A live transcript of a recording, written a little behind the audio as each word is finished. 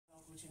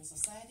Guqin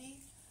society.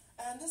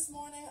 And this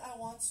morning I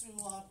want to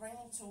bring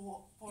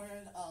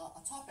forward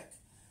a topic,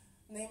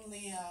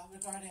 namely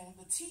regarding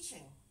the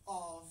teaching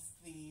of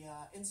the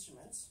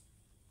instruments.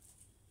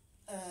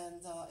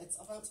 And it's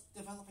about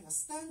developing a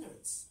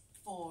standards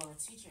for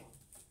teaching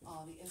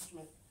the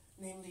instrument,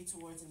 namely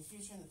towards in the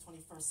future, in the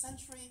 21st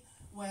century,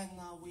 when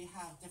we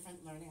have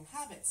different learning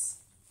habits.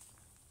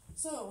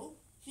 So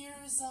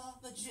here's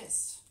the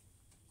gist.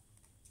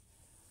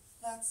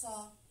 That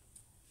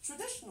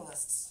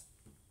traditionalists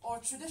or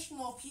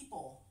traditional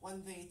people,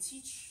 when they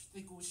teach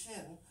the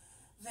Guqin,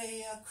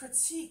 they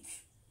critique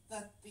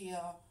that the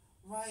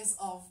rise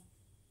of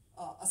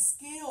a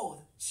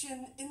scaled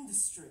Qin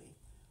industry,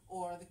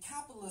 or the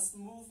capitalist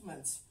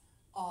movement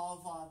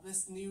of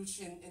this new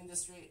Qin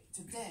industry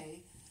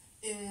today,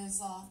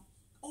 is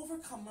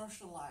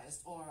over-commercialized,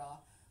 or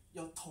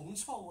有铜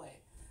臭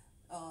味,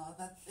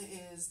 that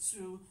is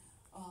to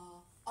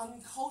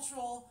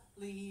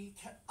unculturally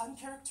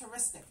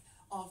uncharacteristic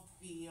of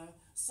the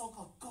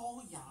so-called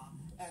高雅.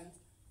 And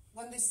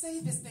when they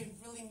say this, they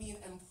really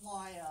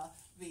imply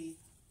the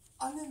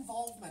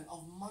uninvolvement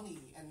of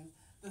money and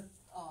the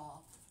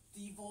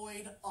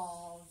devoid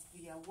of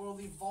the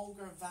worldly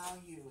vulgar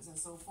values and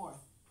so forth.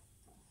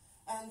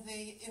 And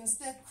they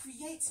instead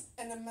create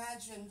an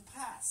imagined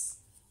past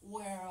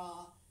where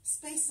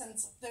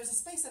there's a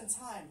space and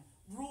time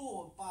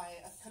ruled by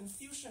a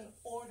Confucian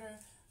order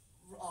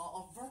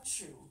of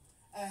virtue,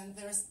 and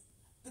there's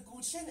the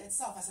Guqin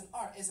itself as an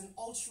art is an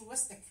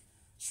altruistic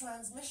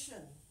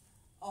transmission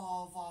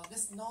of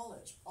this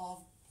knowledge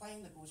of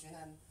playing the Guqin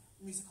and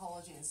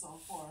musicology and so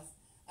forth,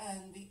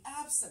 and the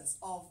absence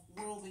of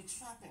worldly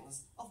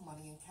trappings of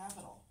money and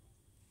capital.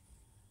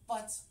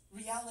 But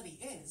reality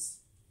is,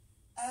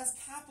 as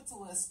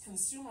capitalist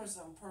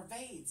consumerism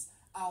pervades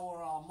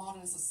our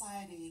modern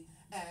society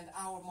and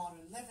our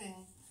modern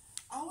living,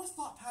 our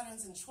thought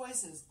patterns and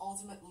choices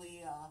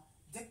ultimately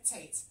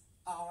dictate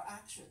our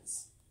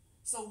actions.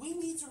 So we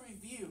need to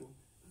review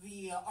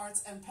the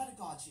arts and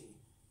pedagogy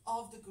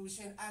of the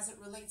Guqin as it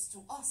relates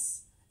to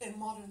us in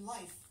modern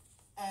life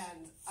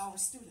and our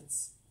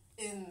students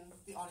in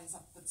the audience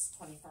of the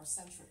 21st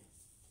century.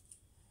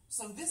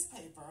 So this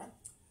paper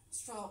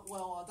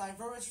will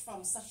diverge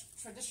from such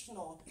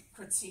traditional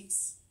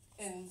critiques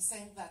in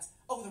saying that,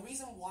 oh, the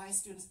reason why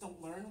students don't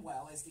learn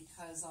well is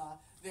because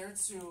they're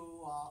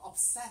too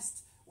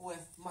obsessed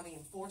with money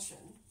and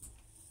fortune,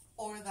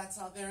 or that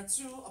they're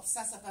too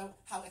obsessed about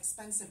how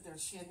expensive their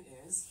Qin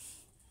is.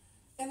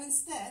 And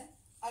instead,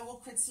 I will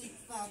critique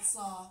that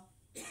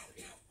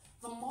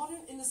the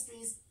modern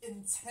industry's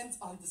intent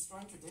on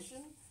destroying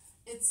tradition,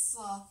 it's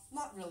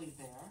not really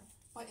there,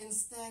 but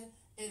instead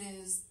it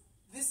is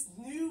this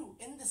new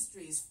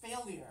industry's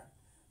failure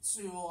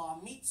to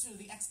meet to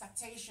the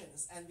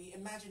expectations and the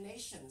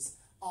imaginations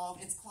of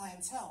its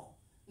clientele,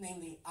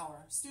 namely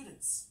our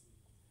students,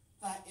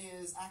 that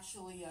is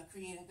actually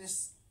creating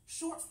this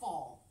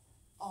shortfall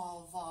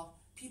of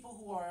people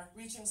who are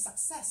reaching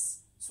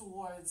success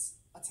towards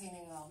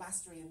attaining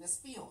mastery in this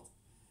field,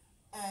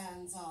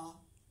 and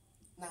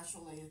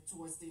naturally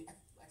towards the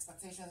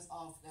expectations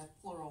of the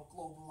plural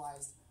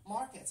globalized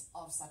market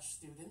of such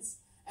students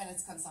and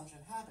its consumption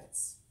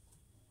habits.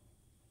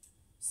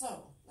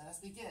 So let us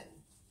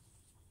begin.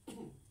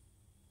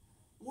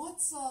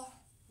 What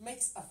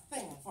makes a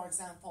thing, for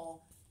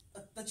example,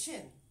 the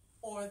Qin,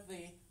 or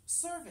the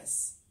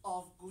service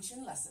of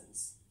Guqin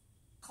lessons,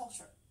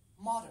 culture,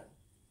 modern?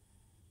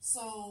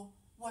 So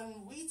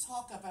when we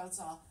talk about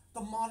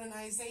the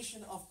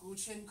modernization of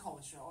Guqin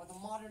culture, or the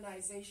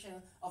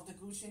modernization of the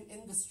Guqin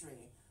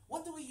industry,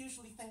 what do we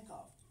usually think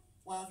of?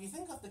 Well, if you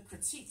think of the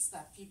critiques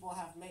that people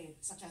have made,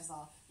 such as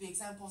the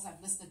examples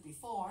I've listed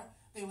before,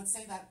 they would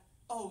say that,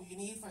 oh, you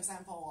need, for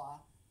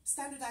example,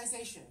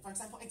 standardization, for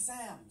example,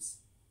 exams,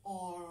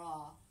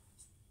 or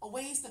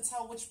ways to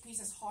tell which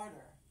piece is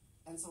harder,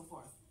 and so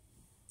forth.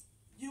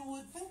 You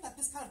would think that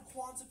this kind of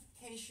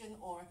quantification,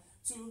 or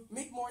to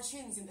make more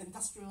Qins in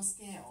industrial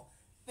scale,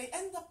 they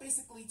end up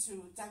basically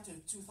down to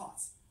two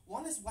thoughts.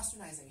 One is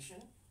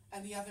westernization,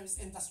 and the other is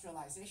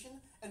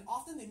industrialization, and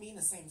often they mean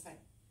the same thing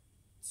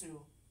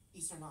to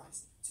Eastern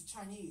eyes, to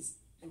Chinese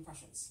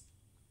impressions.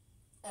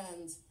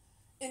 And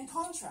in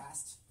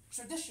contrast,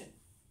 tradition,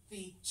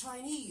 the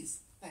Chinese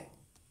thing,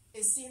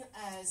 is seen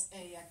as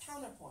a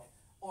counterpoint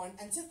or an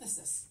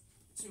antithesis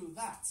to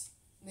that,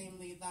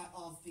 namely that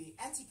of the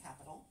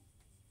anti-capital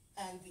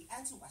and the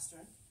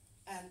anti-Western,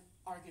 and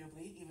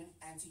arguably even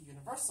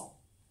anti-universal.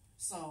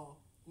 So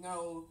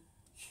no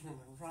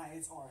human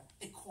rights or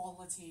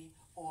equality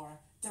or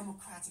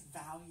democratic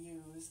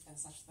values and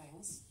such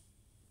things.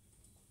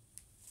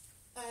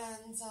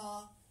 And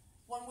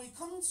when we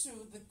come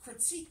to the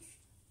critique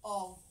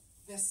of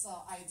this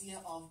idea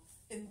of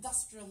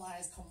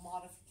industrialized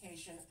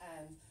commodification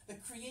and the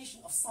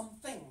creation of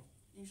something,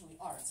 usually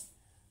art,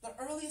 the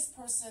earliest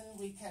person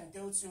we can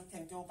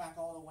go back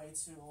all the way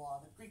to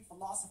the Greek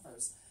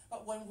philosophers.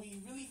 But when we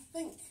really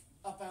think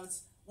about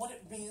what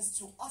it means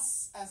to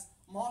us as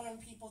modern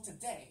people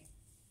today,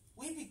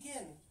 we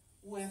begin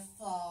with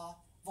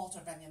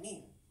Walter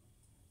Benjamin,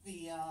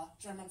 the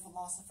German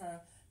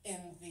philosopher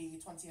in the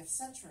 20th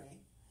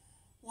century,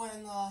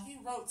 when he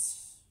wrote,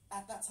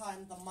 at that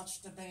time, the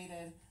much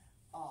debated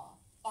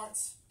Art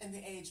in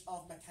the Age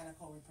of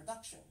Mechanical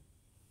Reproduction.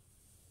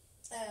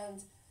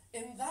 And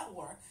in that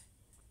work,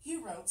 he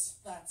wrote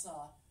that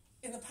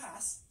in the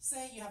past,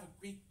 say you have a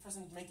Greek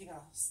person making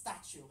a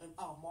statue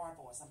out of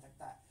marble or something like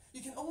that,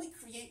 you can only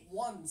create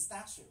one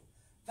statue.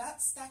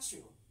 That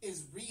statue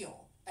is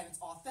real and it's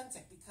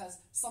authentic because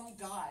some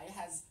guy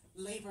has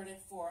labored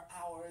it for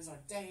hours or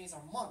days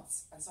or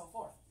months and so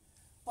forth.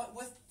 But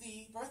with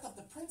the birth of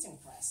the printing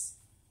press,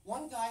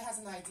 one guy has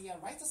an idea,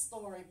 writes a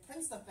story,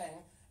 prints the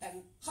thing,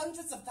 and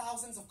hundreds of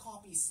thousands of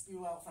copies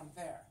spew out from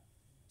there.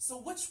 So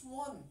which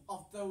one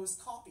of those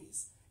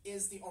copies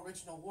is the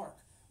original work?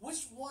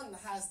 Which one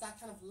has that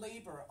kind of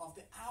labor of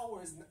the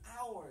hours and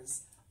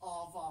hours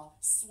of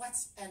sweat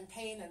and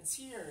pain and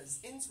tears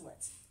into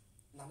it?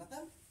 None of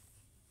them?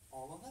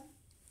 All of them?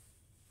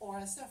 Or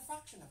is there a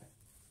fraction of it?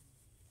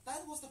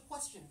 That was the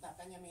question that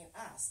Benjamin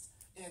asked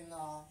in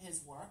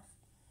his work.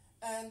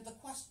 And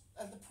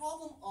the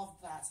problem of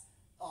that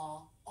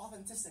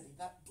authenticity,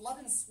 that blood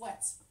and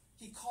sweat,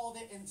 he called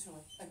it into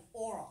an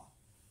aura.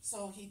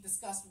 So he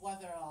discussed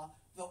whether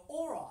the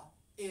aura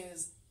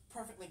is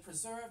perfectly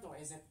preserved or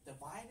is it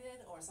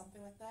divided or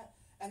something like that.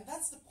 And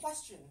that's the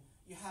question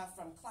you have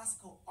from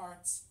classical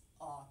art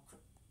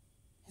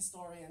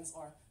historians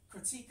or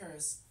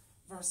critiquers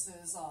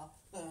versus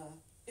the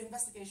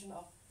investigation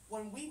of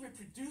when we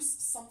reproduce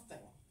something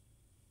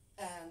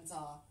and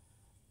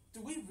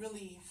do we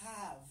really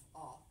have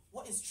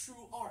what is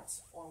true art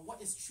or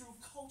what is true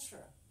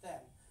culture then,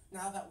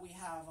 now that we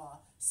have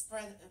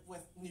spread it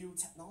with new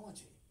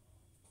technology.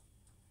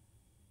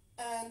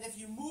 And if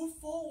you move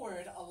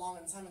forward along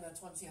in time in the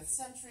 20th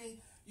century,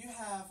 you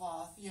have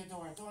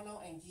Theodore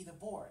Adorno and Guy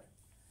Debord.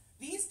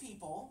 These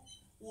people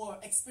were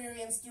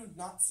experienced through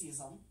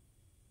Nazism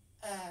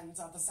and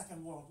the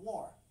Second World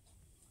War.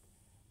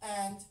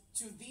 And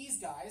to these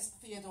guys,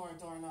 Theodore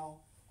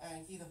Adorno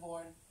and Guy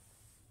Debord,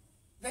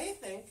 they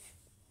think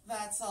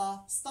that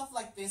stuff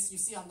like this you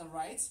see on the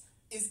right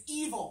is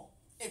evil.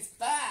 It's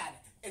bad.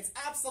 It's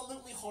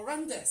absolutely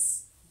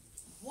horrendous.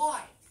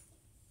 Why?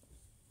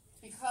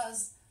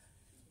 Because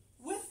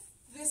with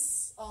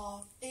this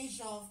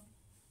age of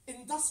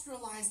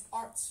industrialized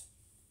art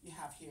you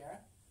have here,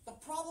 the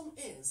problem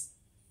is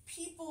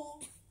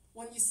people,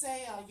 when you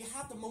say you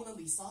have the Mona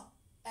Lisa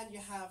and you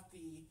have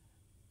the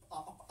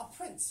a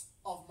print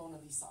of Mona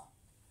Lisa.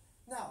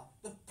 Now,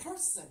 the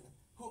person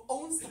who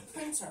owns the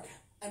printer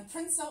and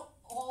prints out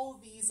all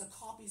these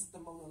copies of the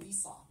Mona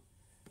Lisa,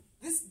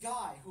 this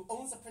guy who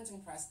owns the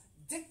printing press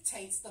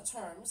dictates the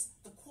terms,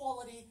 the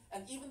quality,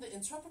 and even the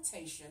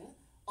interpretation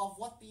of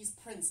what these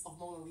prints of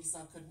Mona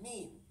Lisa could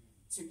mean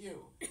to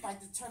you by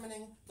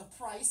determining the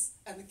price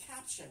and the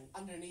caption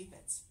underneath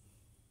it.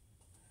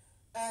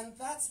 And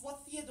that's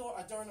what Theodore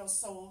Adorno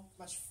so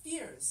much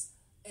fears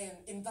in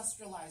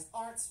industrialized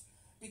art,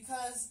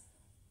 because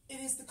it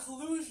is the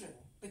collusion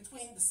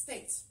between the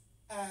state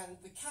and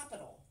the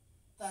capital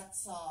that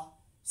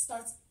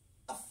starts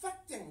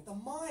affecting the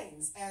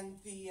minds and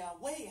the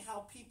way how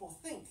people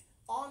think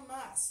en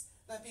masse,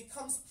 that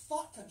becomes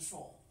thought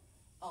control.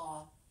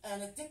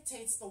 And it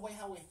dictates the way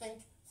how we think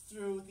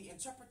through the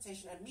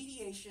interpretation and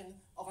mediation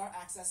of our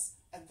access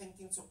and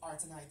thinking to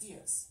art and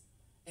ideas.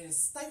 It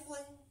is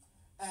stifling,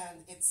 and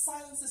it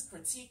silences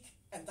critique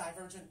and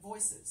divergent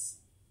voices.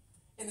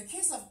 In the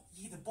case of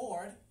Guy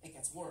Debord, it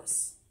gets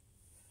worse.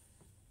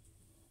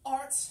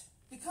 Art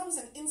becomes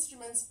an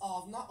instrument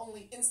of not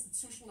only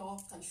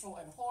institutional control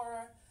and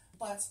horror,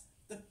 but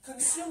the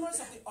consumers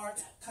of the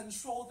art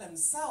control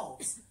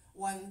themselves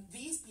when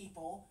these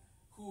people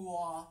who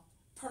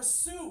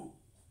pursue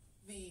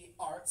the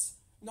art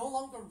no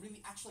longer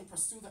really actually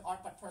pursue the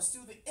art, but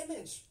pursue the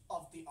image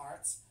of the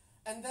art,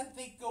 and then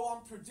they go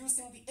on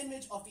producing the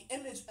image of the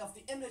image of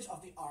the image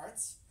of the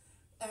art,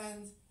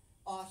 and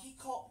he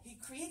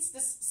creates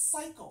this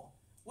cycle,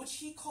 which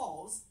he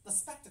calls the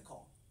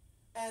spectacle.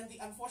 And the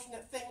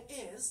unfortunate thing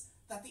is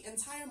that the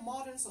entire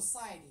modern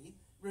society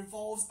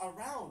revolves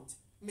around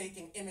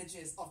making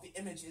images of the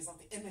images of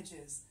the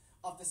images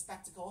of the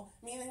spectacle,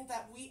 meaning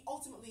that we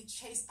ultimately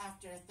chase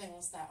after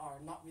things that are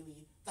not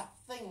really that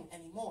thing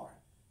anymore.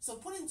 So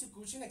put into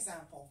Guqin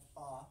example,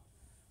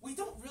 we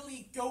don't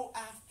really go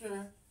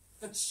after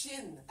the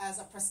Qin as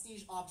a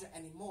prestige object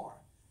anymore.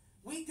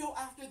 We go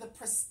after the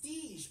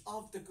prestige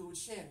of the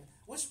Guqin,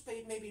 which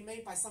may be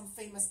made by some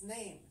famous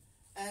name.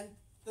 And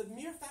the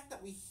mere fact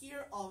that we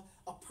hear of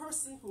a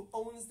person who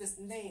owns this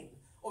name,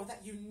 or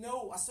that you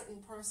know a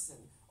certain person,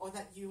 or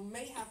that you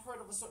may have heard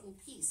of a certain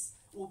piece,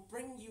 will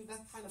bring you that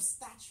kind of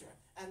stature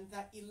and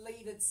that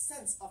elated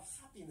sense of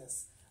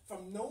happiness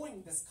from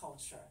knowing this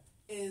culture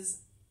is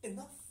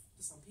enough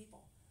to some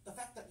people. The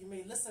fact that you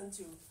may listen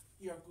to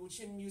your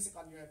Guqin music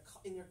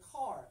in your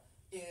car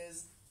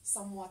is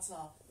somewhat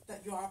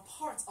that you are a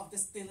part of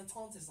this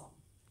dilettantism.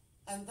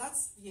 And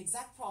that's the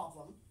exact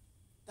problem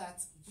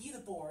that Guy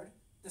Debord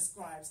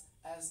describes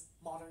as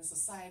modern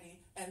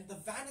society and the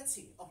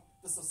vanity of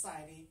the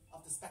society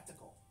of the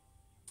spectacle.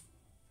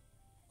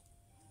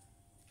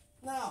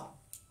 Now,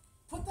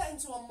 put that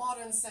into a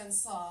modern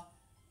sense,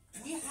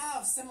 we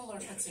have similar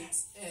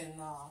critiques in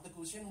the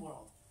Guqin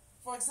world.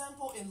 For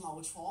example, in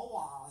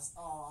LYQS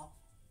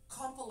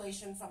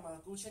compilation from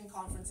a Guqin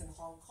conference in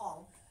Hong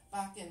Kong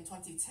back in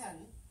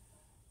 2010,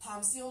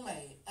 Tam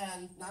Xiumei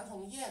and Nan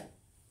Hongyan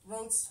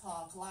wrote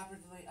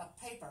collaboratively a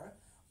paper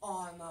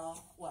on,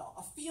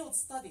 a field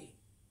study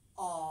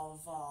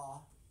of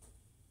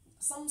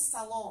some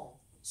salon,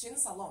 Xin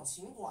Salon,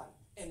 Qingguan,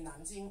 in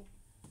Nanjing.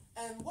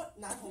 And what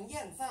Nan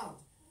Hongyan found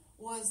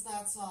was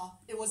that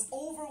it was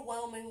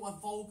overwhelming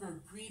with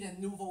vulgar greed and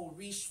nouveau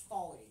riche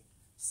folly.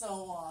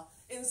 So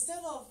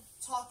instead of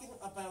talking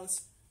about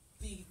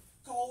the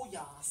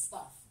Goya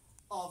stuff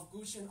of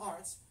Guqin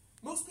art,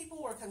 most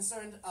people were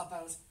concerned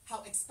about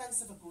how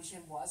expensive a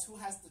Guqin was, who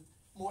has the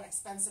more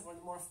expensive or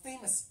the more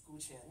famous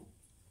Guqin,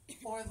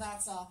 or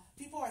that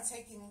people are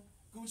taking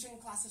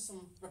Guqin classes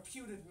from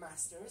reputed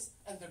masters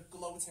and they're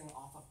gloating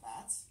off of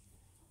that,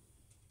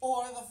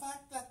 or the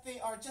fact that they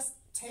are just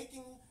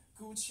taking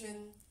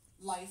Guqin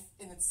life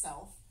in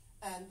itself,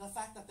 and the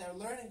fact that they're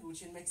learning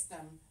Guqin makes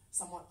them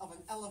somewhat of an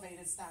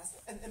elevated status,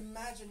 an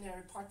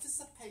imaginary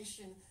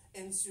participation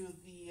into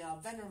the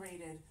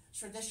venerated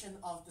tradition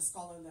of the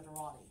scholar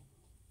literati.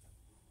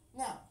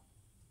 Now,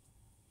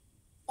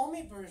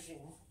 Omi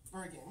Bergin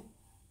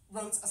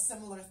wrote a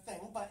similar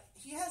thing, but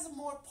he has a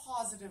more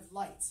positive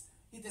light.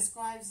 He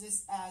describes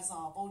this as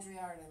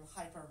Baudrillard and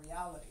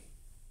hyperreality.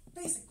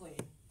 Basically,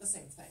 the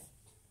same thing.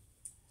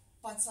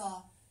 But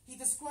he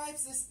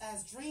describes this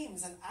as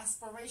dreams and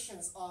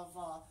aspirations of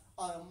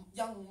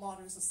young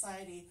modern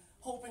society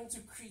hoping to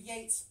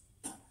create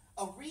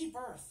a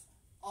rebirth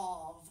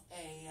of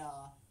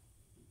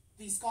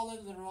the scholar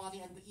literati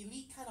and the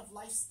elite kind of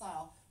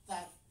lifestyle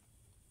that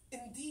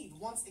indeed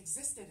once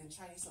existed in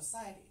Chinese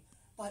society.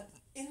 But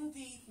in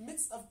the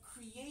midst of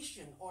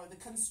creation or the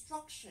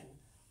construction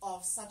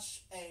of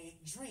such a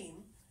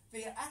dream,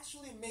 they are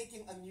actually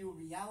making a new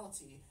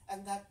reality,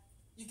 and that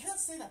you can't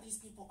say that these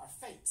people are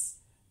fakes,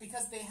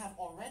 because they have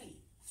already,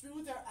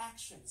 through their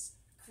actions,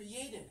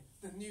 created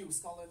the new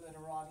scholar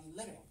literati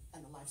living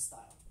and the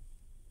lifestyle.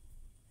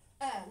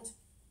 And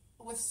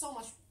with so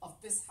much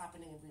of this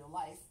happening in real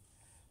life,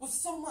 with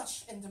so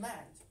much in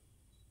demand,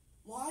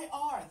 why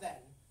are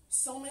then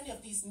so many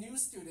of these new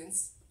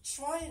students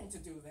trying to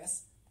do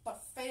this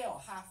but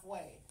fail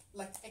halfway,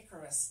 like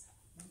Icarus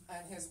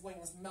and his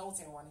wings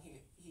melting when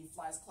he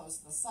flies close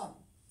to the sun?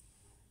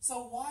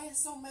 So why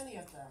so many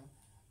of them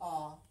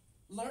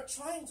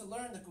trying to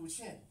learn the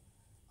Guqin,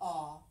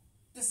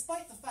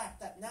 despite the fact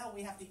that now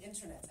we have the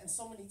internet and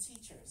so many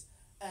teachers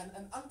and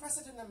an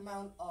unprecedented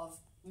amount of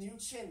new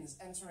chins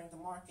entering the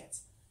market?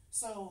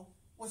 So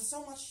with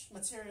so much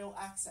material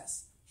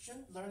access,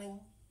 shouldn't learning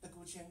the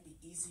Guqin be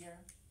easier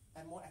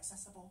and more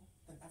accessible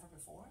than ever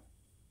before?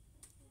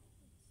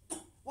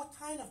 What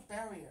kind of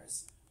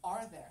barriers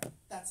are there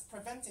that's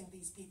preventing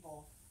these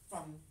people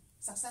from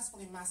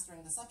successfully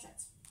mastering the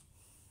subject?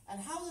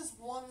 And how does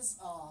one's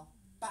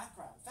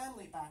background,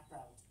 family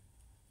background,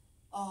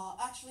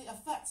 actually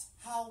affect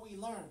how we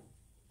learn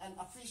and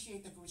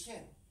appreciate the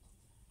Guqin?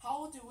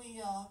 How do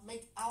we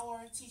make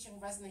our teaching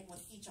resonate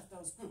with each of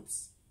those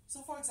groups?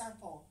 So for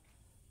example,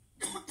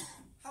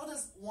 how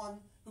does one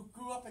who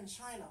grew up in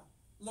China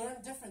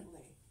learn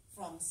differently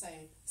from,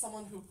 say,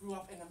 someone who grew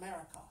up in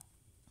America?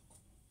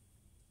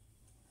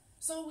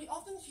 So we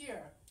often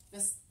hear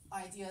this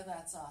idea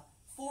that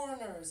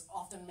foreigners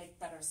often make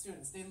better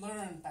students. They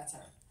learn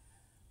better.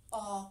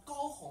 Gao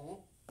Hong,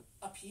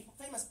 a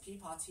famous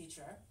Pipa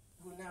teacher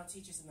who now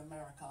teaches in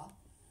America,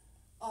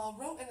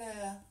 wrote in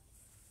a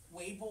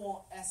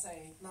Weibo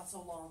essay not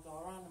so long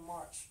ago, around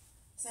March,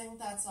 saying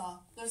that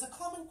there's a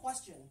common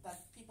question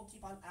that people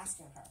keep on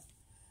asking her.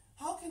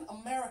 How can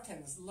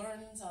Americans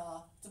learn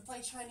to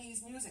play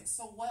Chinese music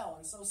so well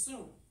and so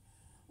soon,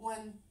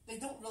 when they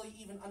don't really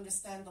even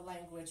understand the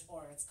language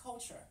or its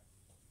culture?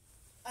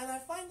 And I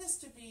find this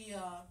to be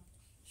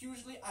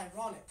hugely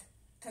ironic,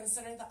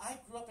 considering that I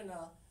grew up in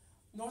a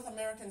North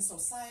American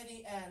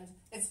society, and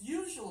it's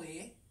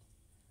usually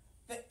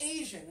the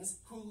Asians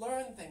who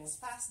learn things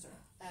faster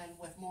and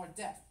with more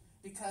depth,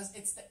 because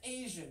it's the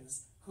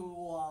Asians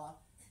who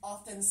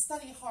often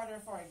study harder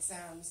for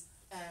exams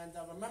and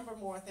remember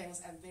more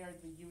things, and they're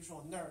the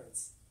usual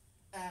nerds.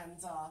 And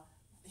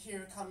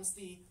here comes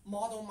the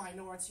model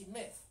minority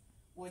myth,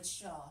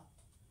 which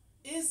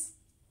is,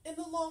 in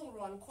the long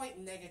run, quite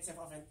negative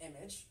of an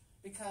image,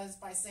 because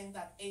by saying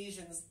that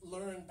Asians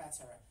learn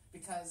better,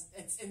 because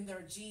it's in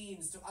their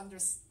genes to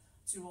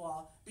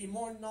be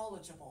more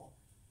knowledgeable.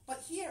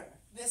 But here,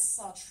 this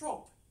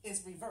trope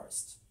is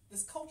reversed.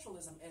 This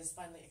culturalism is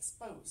finally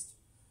exposed.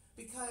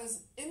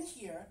 Because in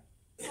here,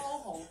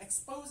 Gao Hong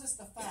exposes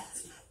the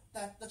fact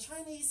that the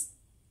Chinese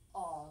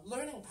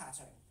learning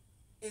pattern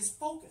is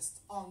focused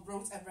on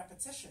rote and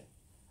repetition,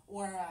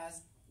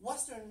 whereas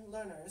Western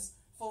learners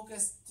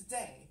focus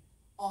today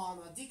on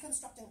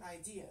deconstructing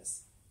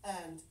ideas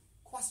and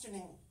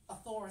questioning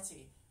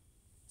authority,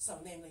 so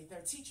namely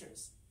their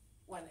teachers,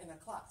 when in a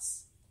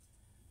class.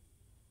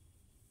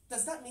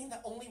 Does that mean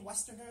that only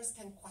Westerners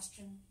can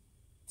question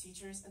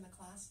teachers in the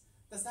class?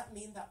 Does that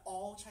mean that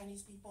all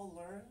Chinese people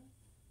learn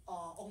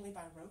only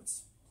by rote?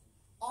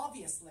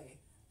 Obviously,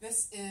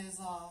 this is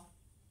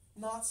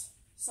not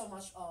so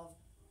much of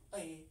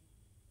a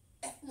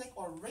ethnic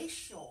or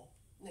racial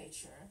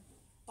nature,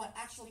 but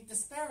actually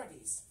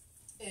disparities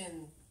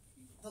in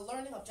the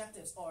learning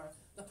objectives or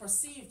the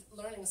perceived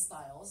learning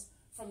styles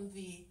from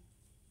the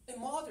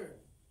modern,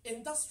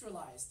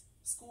 industrialized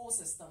school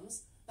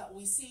systems that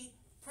we see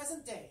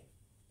present day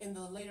in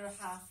the later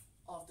half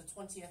of the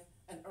 20th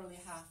and early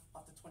half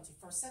of the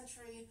 21st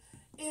century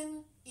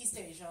in East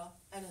Asia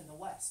and in the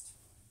West.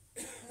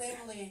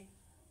 Namely,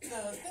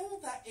 the thing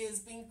that is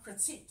being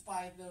critiqued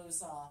by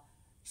those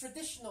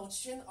traditional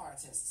Qin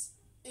artists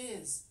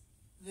is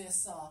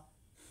this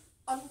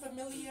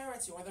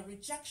unfamiliarity or the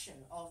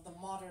rejection of the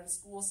modern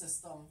school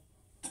system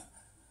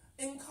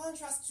in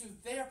contrast to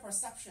their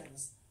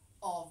perceptions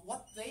of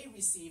what they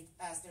received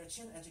as their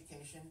Qin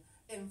education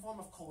in form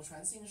of 口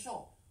传心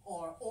授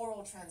or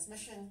oral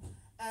transmission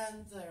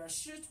and their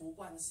师徒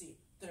关系,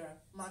 their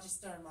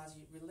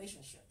magister-magi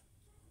relationship.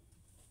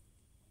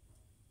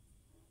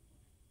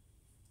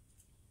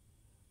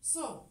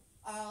 So,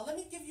 let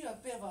me give you a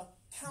bit of a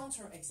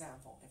counter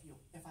example,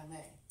 if I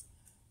may.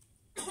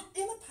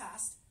 In the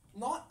past,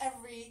 not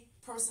every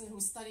person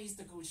who studies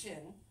the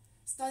Guqin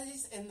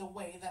studies in the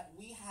way that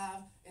we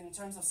have in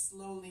terms of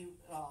slowly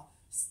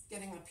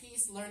getting a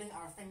piece, learning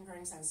our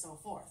fingerings, and so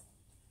forth.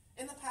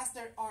 In the past,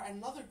 there are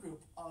another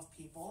group of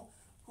people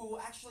who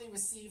actually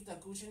received the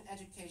Guqin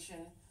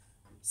education,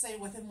 say,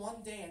 within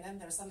one day, and then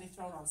they're suddenly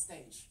thrown on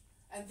stage.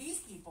 And these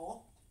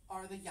people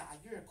are the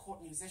Yayue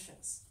court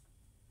musicians.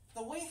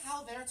 The way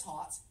how they're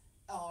taught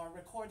are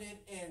recorded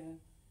in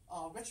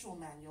ritual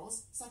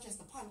manuals, such as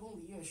the 判公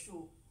礼乐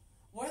书,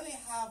 where they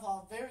have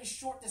a very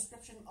short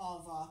description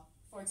of,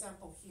 for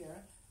example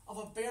here, of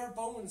a bare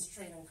bones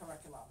training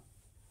curriculum.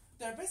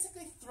 They're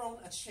basically thrown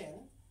a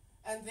chin,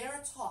 and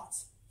they're taught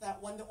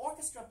that when the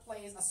orchestra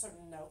plays a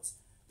certain note,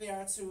 they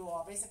are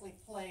to basically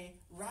play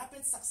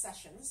rapid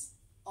successions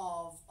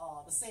of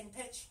the same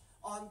pitch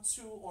on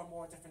 2 or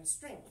more different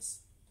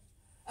strings.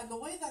 And the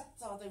way that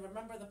they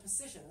remember the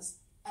positions,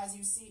 as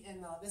you see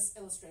in this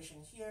illustration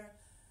here,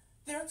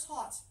 they're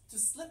taught to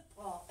slip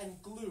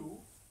and glue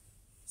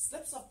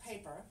slips of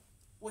paper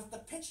with the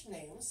pitch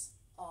names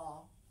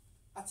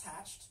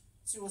attached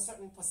to a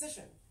certain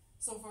position.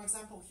 So for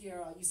example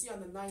here, you see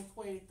on the 9th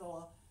hui,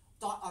 the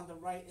dot on the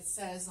right, it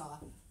says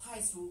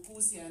太祖姑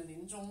贤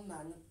临终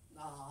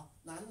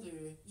男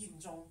女应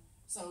中.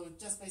 So it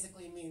just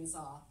basically means,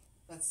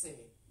 let's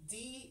see,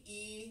 D,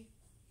 E,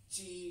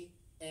 G,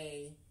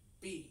 A,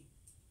 B.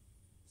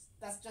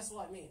 That's just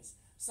what it means.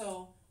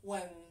 So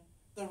when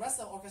the rest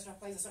of the orchestra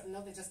plays a certain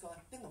note, they just go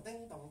like ding dong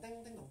ding dong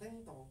ding ding dong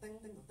ding dong ding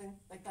ding dong ding,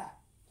 like that.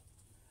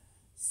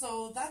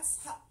 So that's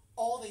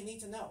all they need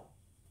to know.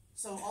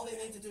 So all they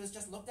need to do is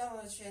just look down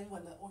on the chin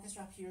when the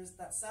orchestra hears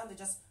that sound, they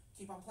just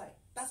keep on playing.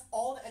 That's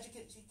all the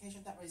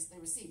education that they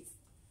receive.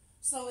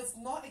 So it's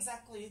not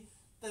exactly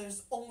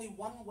there's only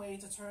one way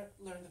to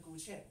learn the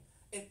Guqin.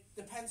 It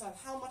depends on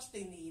how much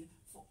they need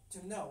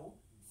to know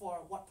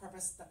for what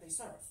purpose that they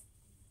serve.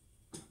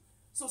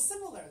 So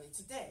similarly,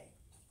 today,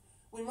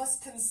 we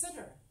must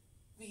consider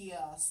the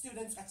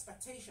students'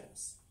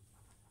 expectations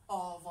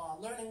of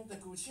learning the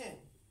Guqin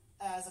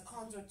as a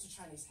conduit to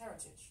Chinese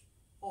heritage.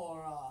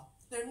 Or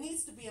there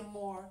needs to be a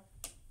more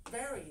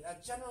varied, a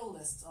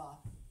generalist,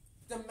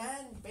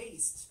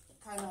 demand-based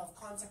kind of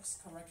context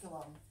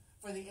curriculum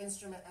for the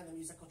instrument and the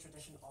musical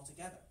tradition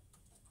altogether.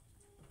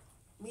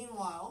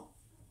 Meanwhile,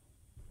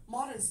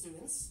 modern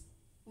students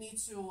need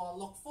to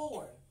look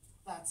forward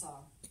that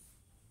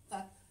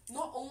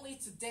not only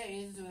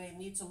today do they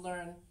need to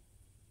learn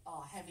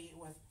heavy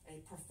with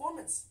a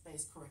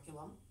performance-based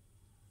curriculum,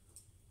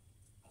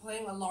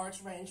 playing a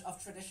large range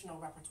of traditional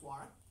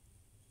repertoire,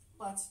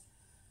 but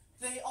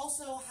they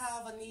also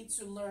have a need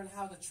to learn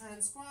how to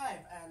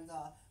transcribe and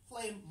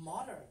play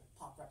modern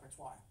pop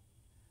repertoire.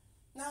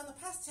 Now, in the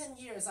past 10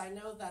 years, I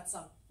know that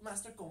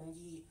Master Gong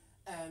Yi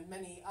and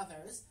many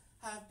others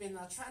have been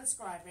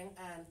transcribing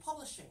and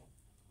publishing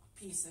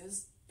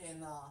pieces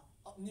in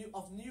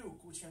of new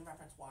Guqin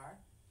repertoire,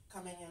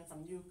 coming in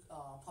from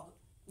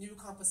new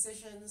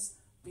compositions,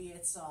 be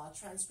it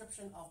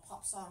transcription of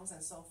pop songs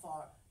and so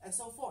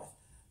forth.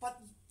 But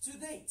to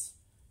date,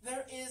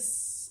 there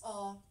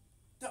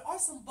are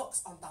some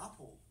books on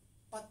Dapu,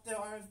 but there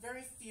are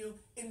very few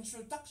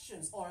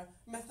introductions or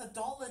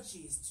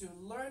methodologies to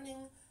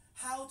learning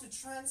how to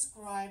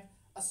transcribe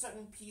a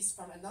certain piece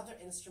from another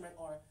instrument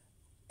or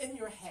in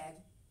your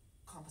head,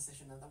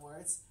 composition in other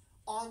words,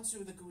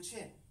 onto the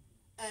Guqin.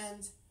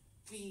 And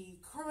the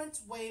current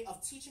way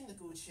of teaching the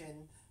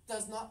Guqin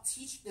does not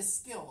teach this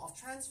skill of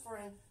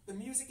transferring the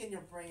music in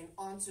your brain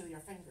onto your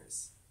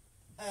fingers.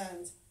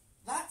 And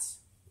that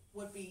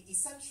would be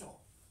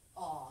essential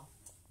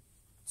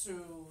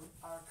to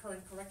our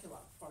current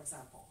curriculum, for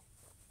example.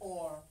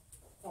 Or,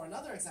 for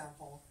another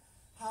example,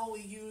 how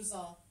we use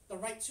the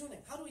right tuning.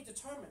 How do we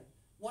determine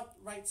what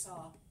right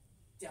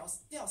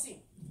调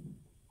性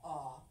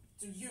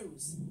to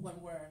use when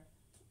we're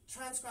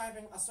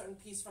transcribing a certain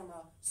piece from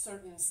a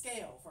certain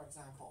scale, for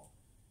example.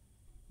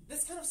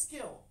 This kind of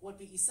skill would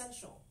be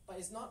essential, but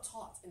is not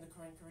taught in the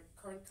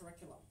current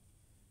curriculum.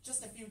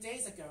 Just a few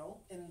days ago,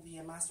 in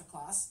the master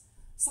class,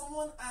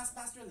 someone asked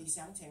Master Li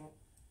Xiangting,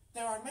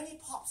 there are many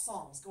pop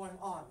songs going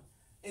on.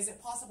 Is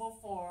it possible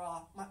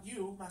for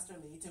you, Master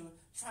Li, to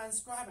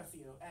transcribe a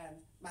few? And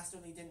Master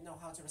Li didn't know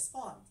how to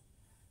respond.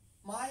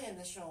 My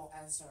initial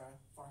answer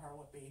for her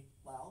would be,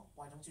 well,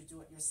 why don't you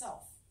do it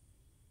yourself?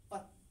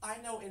 But I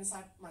know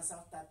inside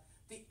myself that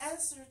the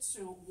answer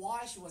to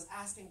why she was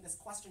asking this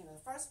question in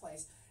the first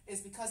place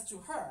is because to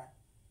her,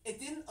 it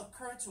didn't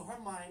occur to her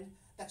mind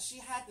that she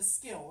had the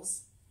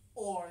skills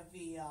or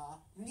the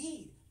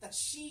need that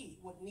she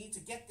would need to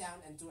get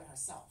down and do it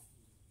herself.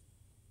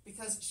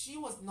 Because she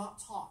was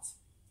not taught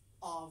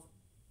of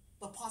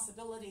the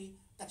possibility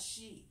that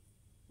she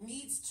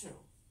needs to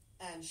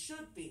and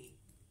should be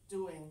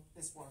doing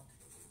this work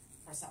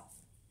herself.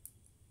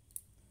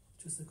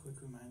 Just a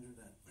quick reminder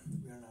that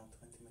we are now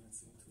 20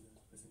 minutes into the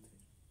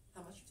presentation.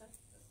 How much you said?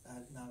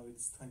 Now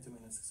it's 20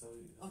 minutes, so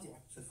oh dear.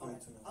 just for you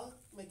to know. I'll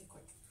make it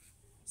quick.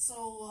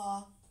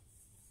 So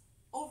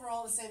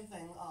overall, the same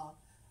thing.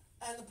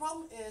 And the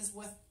problem is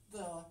with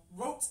the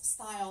rote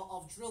style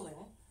of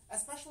drilling,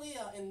 especially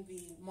in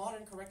the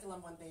modern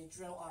curriculum when they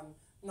drill on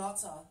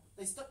not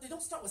they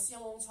don't start with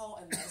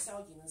Xianglongcao and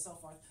Xiaoyin and so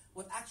forth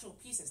with actual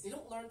pieces. They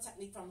don't learn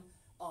technique from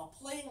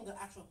playing the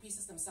actual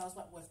pieces themselves,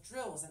 but with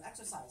drills and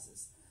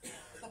exercises.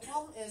 The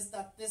problem is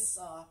that this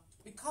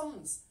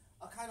becomes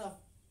a kind of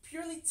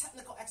purely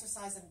technical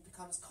exercise and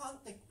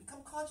they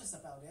become conscious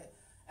about it,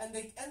 and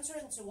they enter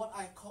into what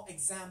I call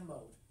exam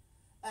mode.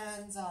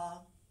 And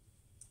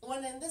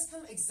when in this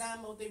kind of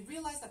exam mode, they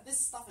realize that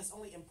this stuff is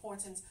only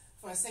important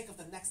for the sake of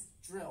the next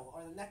drill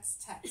or the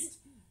next text.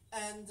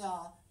 And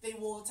they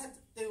will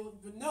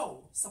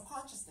know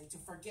subconsciously to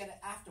forget it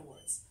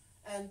afterwards.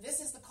 And this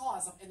is the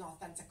cause of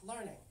inauthentic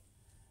learning.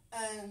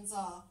 And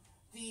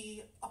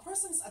a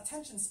person's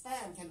attention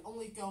span can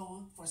only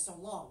go for so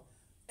long.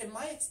 In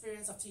my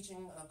experience of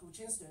teaching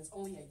Guqin students,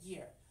 only a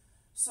year.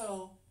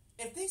 So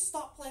if they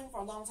stop playing for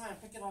a long time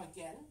and pick it up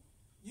again,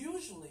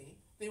 usually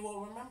they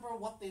will remember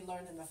what they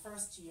learned in the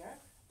first year,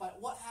 but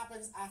what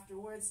happens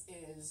afterwards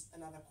is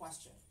another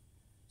question.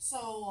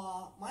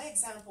 So my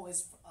example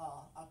is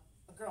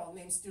a girl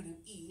named Student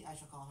E, I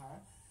shall call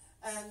her,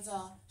 and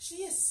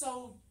she is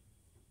so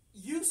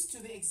used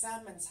to the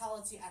exam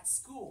mentality at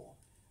school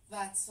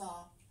that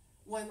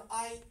when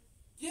I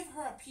give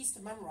her a piece to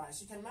memorize,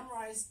 she can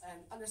memorize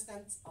and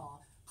understand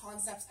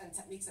concepts and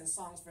techniques and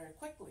songs very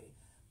quickly.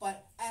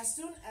 But as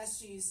soon as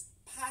she's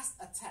passed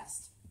a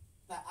test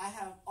that I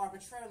have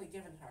arbitrarily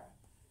given her,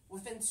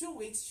 within 2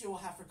 weeks she will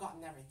have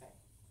forgotten everything.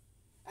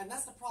 And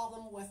that's the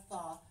problem with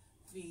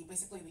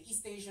basically the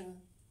East Asian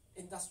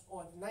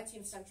or the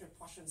 19th century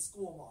Prussian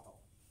school model.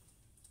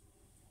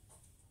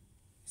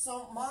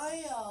 So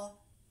my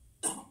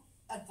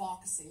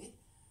advocacy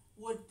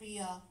would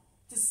be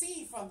to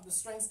see from the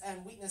strengths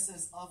and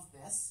weaknesses of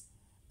this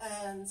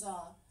and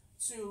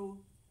to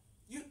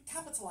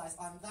capitalize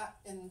on that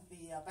in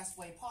the best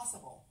way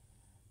possible.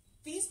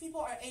 These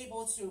people are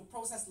able to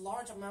process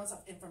large amounts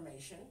of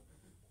information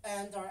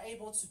and are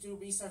able to do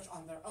research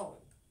on their own.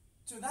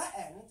 To that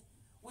end,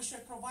 we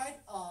should provide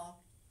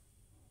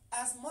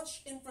as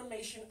much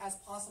information as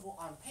possible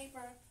on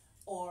paper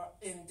or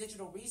in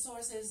digital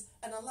resources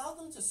and allow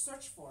them to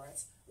search for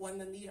it when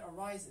the need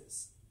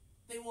arises.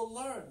 They will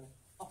learn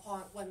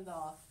when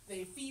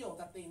they feel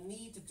that they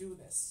need to do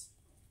this.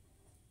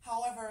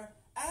 However,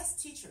 as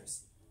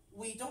teachers,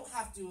 we don't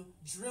have to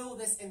drill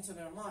this into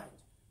their mind.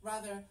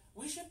 Rather,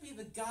 we should be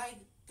the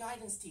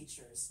guidance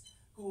teachers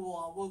who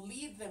will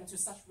lead them to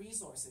such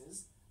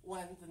resources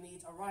when the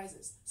need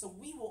arises. So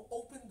we will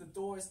open the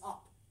doors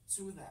up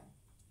to them.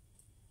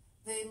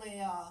 They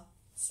may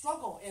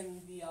struggle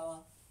in the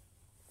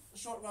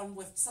short run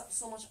with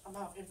so much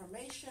amount of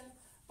information,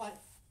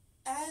 but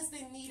as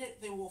they need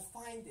it, they will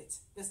find it,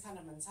 this kind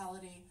of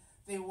mentality.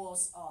 They will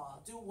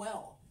do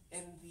well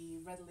in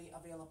the readily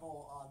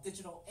available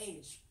digital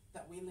age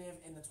that we live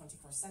in the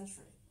 21st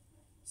century.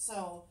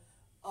 So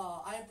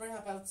I bring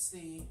about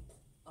the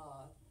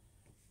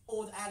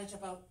old adage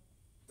about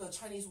the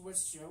Chinese word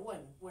学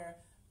问, where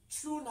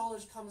true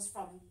knowledge comes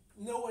from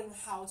knowing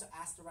how to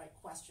ask the right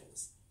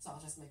questions. So I'll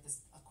just make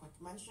this a quick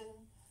mention.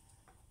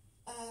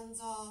 And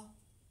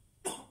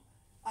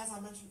as I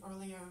mentioned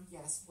earlier,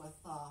 yes, with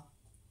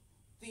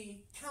the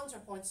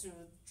counterpoint to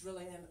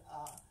drilling in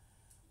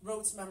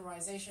rote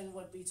memorization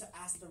would be to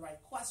ask the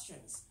right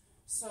questions.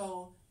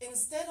 So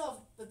instead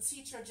of the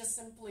teacher just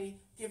simply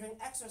giving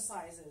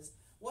exercises,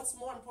 what's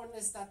more important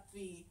is that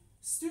the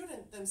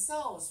student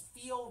themselves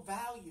feel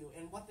value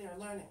in what they are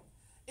learning.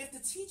 If the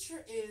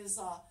teacher is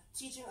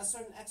teaching a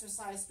certain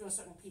exercise through a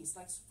certain piece,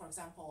 like for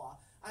example,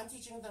 I'm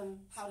teaching them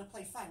how to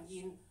play Fan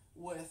Yin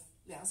with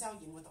Liang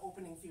Xiaoyin with the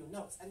opening few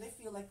notes, and they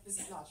feel like this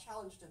is not a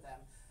challenge to them,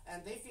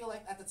 and they feel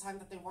like at the time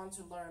that they want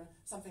to learn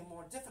something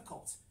more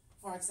difficult.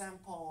 For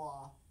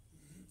example,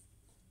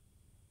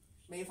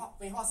 梅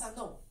花三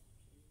弄.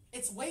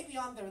 It's way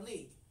beyond their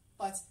league,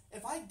 But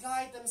if I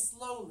guide them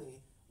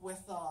slowly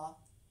with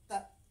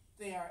that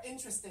they are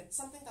interested,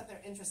 something that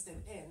they're interested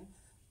in,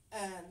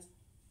 and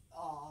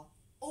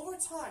over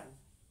time,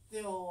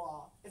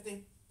 they'll if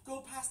they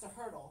go past the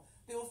hurdle,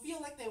 they will feel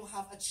like they will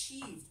have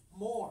achieved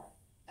more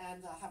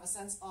and have a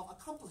sense of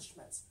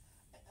accomplishment.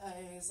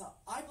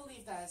 I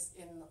believe that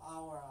in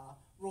our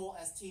role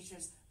as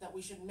teachers, that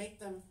we should make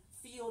them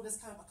feel this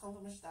kind of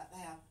accomplishment, that they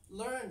have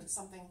learned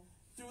something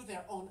through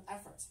their own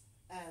effort.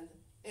 And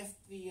if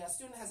the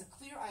student has a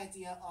clear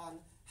idea on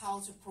how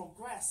to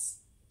progress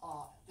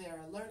their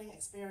learning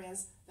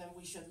experience, then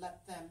we should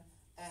let them,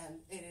 and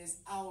it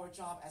is our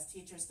job as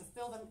teachers to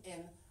fill them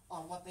in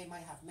on what they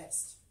might have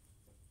missed.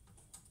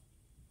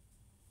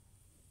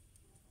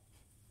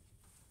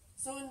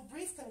 So in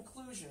brief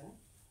conclusion,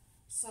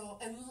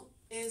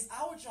 it is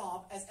our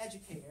job as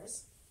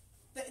educators,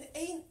 the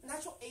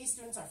natural A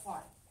students are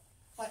fine,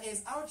 but it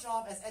is our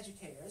job as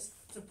educators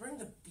to bring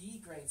the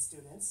B grade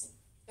students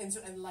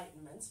into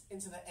enlightenment,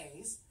 into the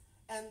A's,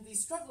 and the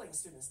struggling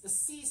students, the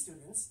C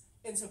students,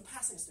 into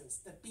passing students,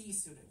 the B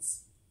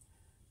students.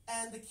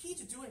 And the key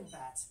to doing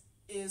that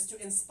is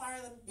to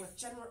inspire them with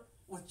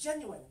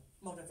genuine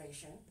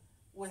motivation,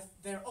 with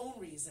their own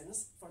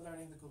reasons for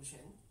learning the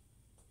Guqin.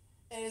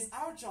 It is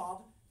our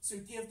job to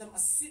give them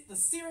the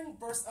searing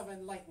burst of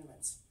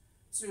enlightenment,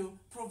 to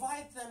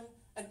provide them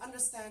an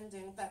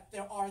understanding that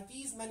there are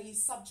these many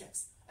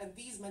subjects and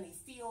these many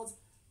fields,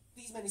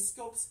 these many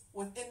scopes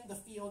within the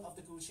field of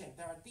the Guqin.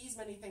 There are these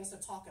many things to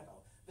talk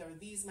about. There are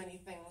these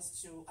many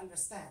things to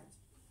understand.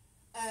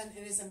 And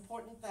it is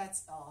important that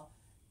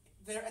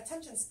their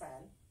attention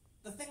span,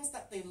 the things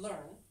that they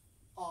learn,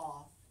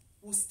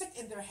 will stick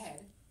in their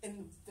head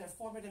in their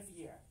formative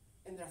year,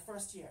 in their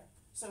first year.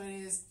 So it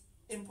is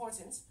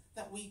important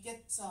that we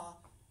get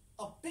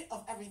a bit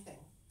of everything,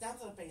 down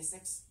to the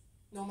basics,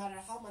 no matter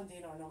how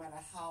mundane or no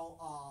matter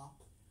how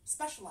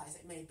specialized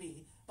it may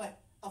be, but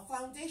a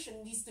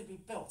foundation needs to be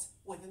built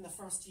within the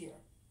first year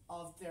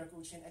of their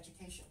Guqin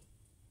education.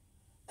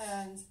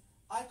 And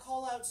I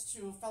call out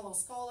to fellow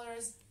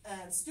scholars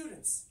and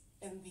students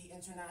in the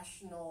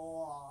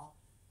international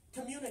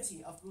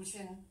community of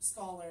Guqin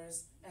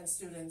scholars and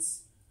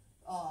students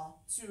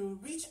to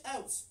reach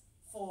out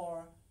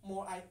for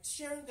more,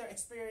 sharing their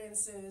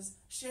experiences,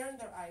 sharing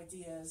their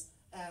ideas,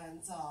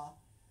 and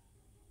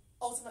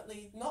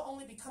ultimately not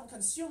only become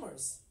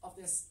consumers of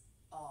this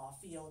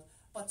field,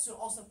 but to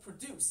also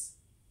produce.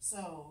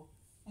 So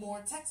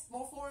more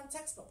foreign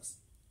textbooks,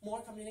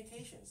 more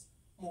communications,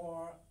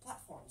 more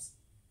platforms.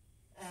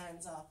 And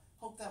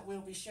hope that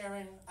we'll be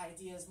sharing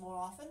ideas more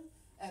often.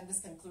 And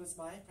this concludes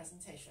my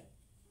presentation.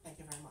 Thank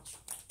you very much.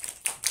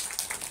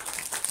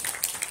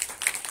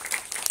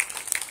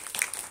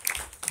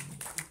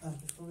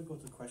 Before we go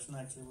to the question,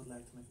 I actually would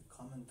like to make a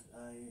comment.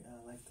 I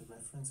like the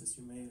references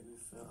you made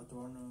with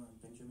Adorno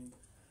and Benjamin.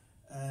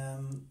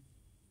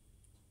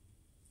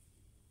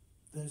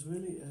 There's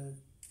really a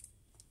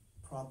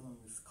problem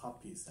with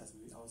copies, as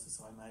we also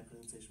saw in my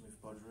presentation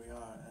with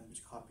Baudrillard, and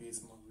which copy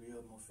is more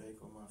real, more fake,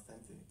 or more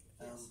authentic.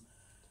 Yes.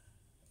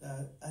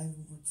 I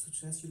would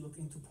suggest you look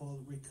into Paul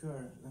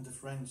Ricoeur and the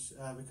French,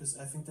 because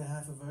I think they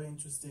have a very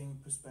interesting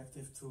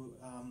perspective to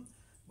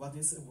what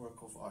is a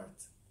work of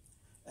art.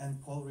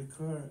 And Paul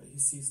Ricoeur, he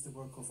sees the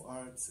work of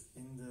art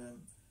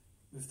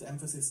with the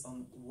emphasis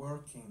on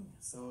working.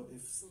 So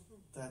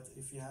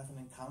if you have an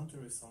encounter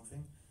with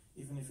something,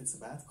 even if it's a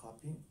bad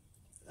copy,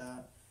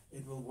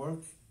 it will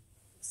work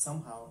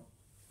somehow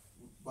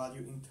while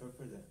you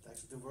interpret it.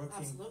 Actually, the working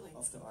Absolutely.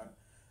 of the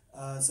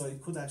art. So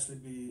it could actually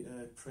be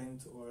a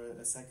print or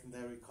a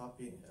secondary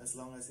copy, as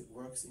long as it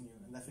works in you.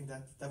 And I think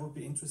that would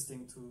be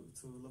interesting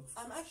to look for.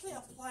 I'm actually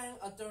applying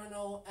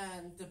Adorno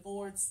and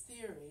Debord's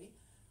theory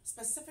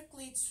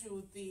specifically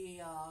to the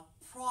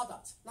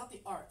product, not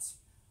the art,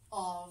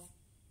 of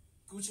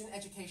Guqin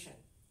education.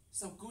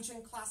 So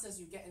Guqin classes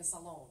you get in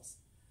salons.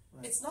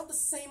 Right. It's not the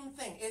same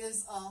thing. It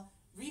is a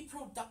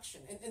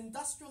reproduction, an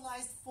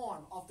industrialized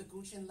form of the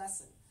Guqin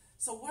lesson.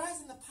 So whereas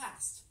in the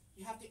past,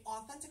 you have the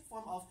authentic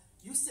form of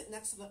you sit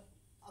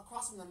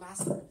across from the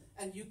master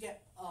and you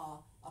get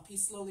a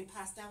piece slowly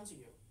passed down to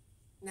you.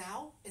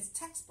 Now, it's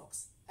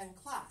textbooks and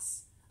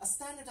class, a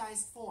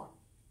standardized form.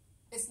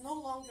 It's no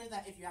longer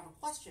that if you have a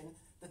question,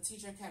 the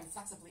teacher can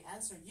flexibly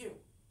answer you.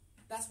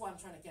 That's what I'm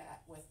trying to get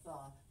at with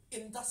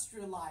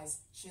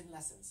industrialized Qin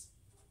lessons.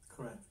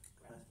 Correct.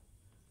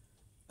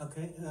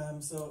 Okay,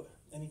 so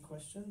any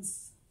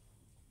questions?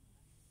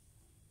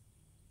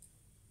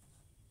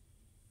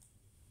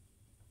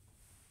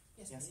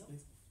 Yes,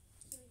 please.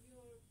 So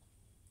your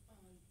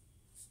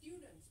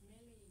students,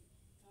 mainly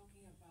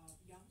talking about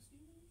young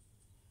students?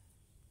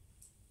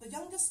 The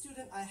youngest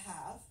student I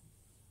have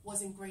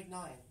was in grade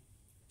 9,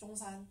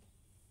 Zhongshan.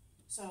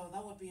 So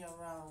that would be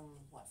around,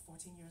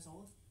 14 years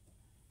old?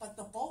 But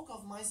the bulk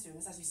of my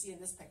students, as you see in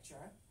this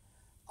picture,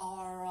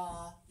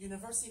 are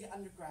university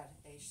undergrad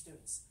age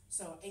students,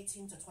 so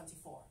 18 to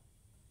 24.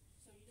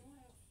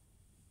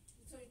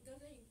 So it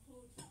doesn't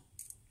include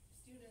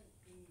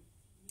students in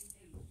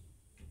mid-age?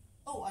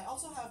 Oh, I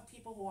also have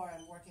people who are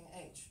in working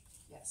age.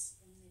 Yes.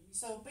 And maybe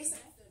So the basic.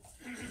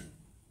 method.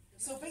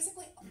 So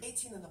basically,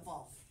 18 and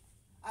above.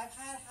 I've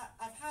had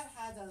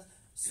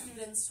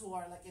students who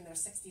are like in their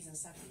 60s and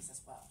 70s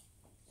as well.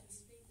 Do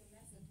you think the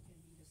method can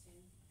be the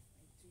same,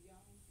 like to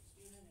young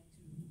student and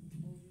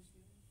to older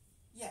student?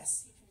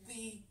 Yes.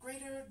 The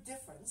greater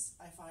difference,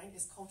 I find,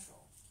 is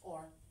cultural,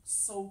 or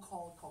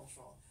so-called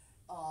cultural.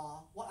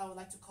 What I would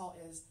like to call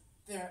is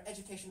their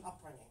education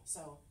upbringing.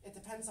 So it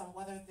depends on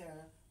whether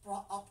they're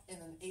brought up in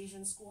an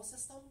Asian school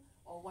system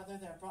or whether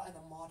they're brought in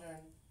a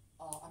modern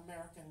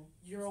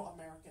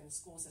Euro-American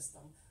school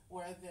system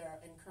where they're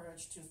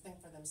encouraged to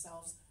think for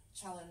themselves,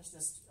 challenge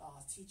this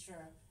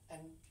teacher, and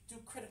do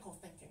critical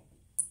thinking.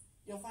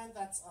 You'll find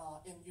that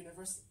in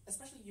university,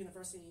 especially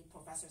university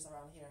professors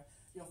around here,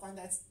 you'll find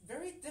that it's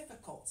very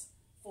difficult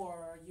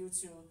for you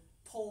to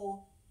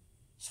pull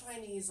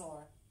Chinese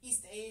or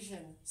East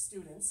Asian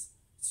students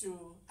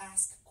to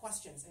ask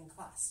questions in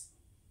class.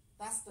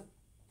 That's the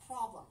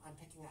problem I'm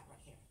picking at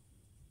right here.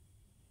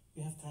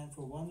 We have time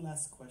for one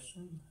last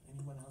question.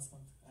 Anyone else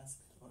want to ask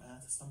or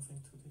add something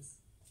to this?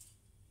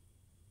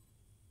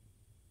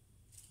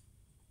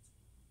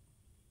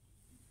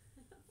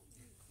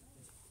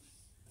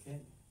 Okay,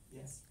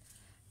 yes.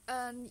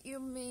 You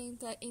mean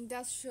the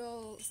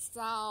industrial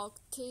style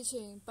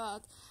teaching,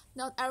 but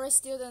not every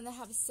student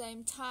have the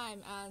same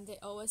time and they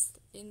always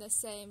in the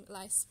same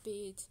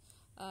speed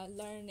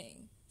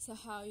learning. So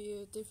how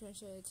you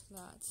differentiate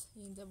that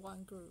in the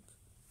one group?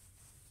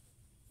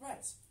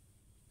 Right.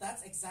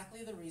 That's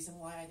exactly the reason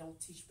why I don't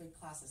teach big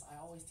classes. I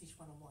always teach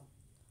one-on-one.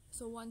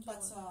 So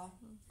one-to-one.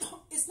 But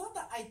it's not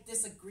that I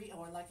disagree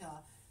or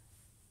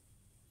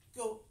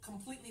go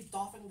completely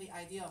doffing the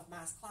idea of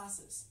mass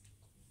classes.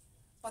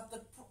 But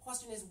the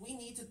question is, we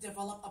need to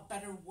develop a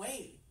better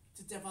way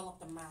to develop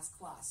the mass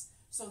class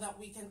so that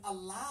we can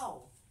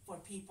allow for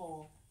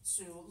people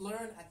to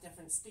learn at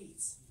different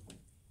speeds.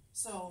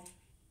 So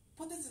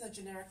put this in a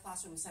generic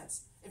classroom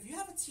sense. If you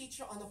have a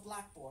teacher on the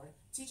blackboard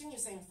teaching you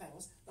the same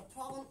things, the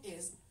problem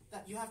is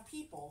that you have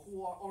people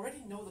who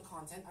already know the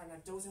content and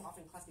are dozing off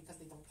in class because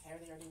they don't care,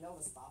 they already know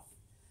the stuff.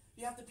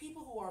 You have the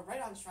people who are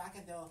right on track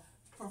and they'll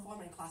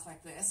perform in class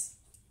like this.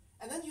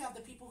 And then you have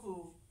the people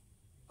who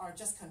are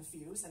just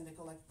confused and they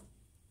go like,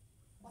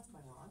 what's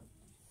going on?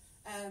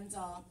 And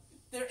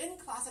they're in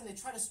class and they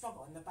try to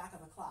struggle in the back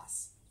of the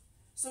class.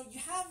 So you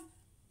have,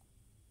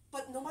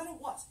 but no matter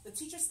what, the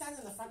teacher stands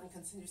in the front and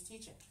continues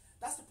teaching.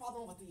 That's the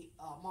problem with the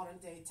modern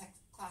day tech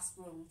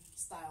classroom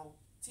style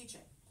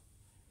teaching.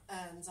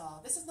 And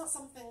this is not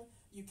something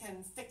you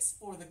can fix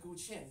for the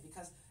Guqin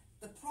because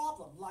the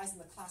problem lies in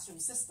the classroom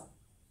system.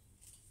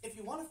 If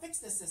you want to fix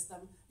this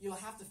system, you'll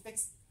have to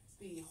fix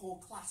the whole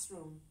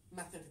classroom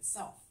method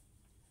itself.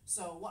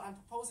 So what I'm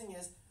proposing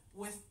is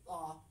with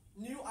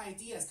new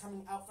ideas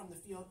coming out from the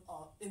field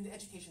in the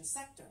education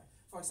sector,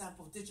 for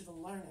example,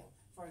 digital learning,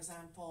 for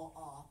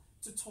example,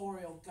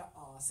 tutorial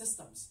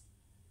systems,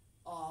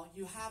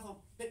 you have a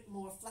bit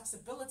more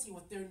flexibility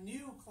with their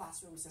new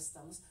classroom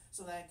systems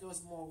so that it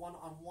goes more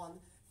one-on-one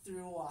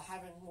through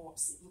having more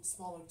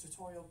smaller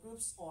tutorial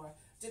groups or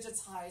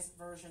digitized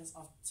versions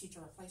of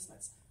teacher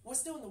replacements. We're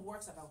still in the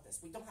works about this.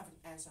 We don't have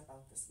an answer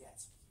about this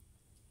yet.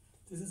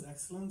 This is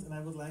excellent, and I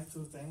would like to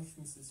thank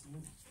Mrs.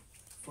 Yeung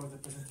for the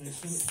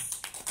presentation.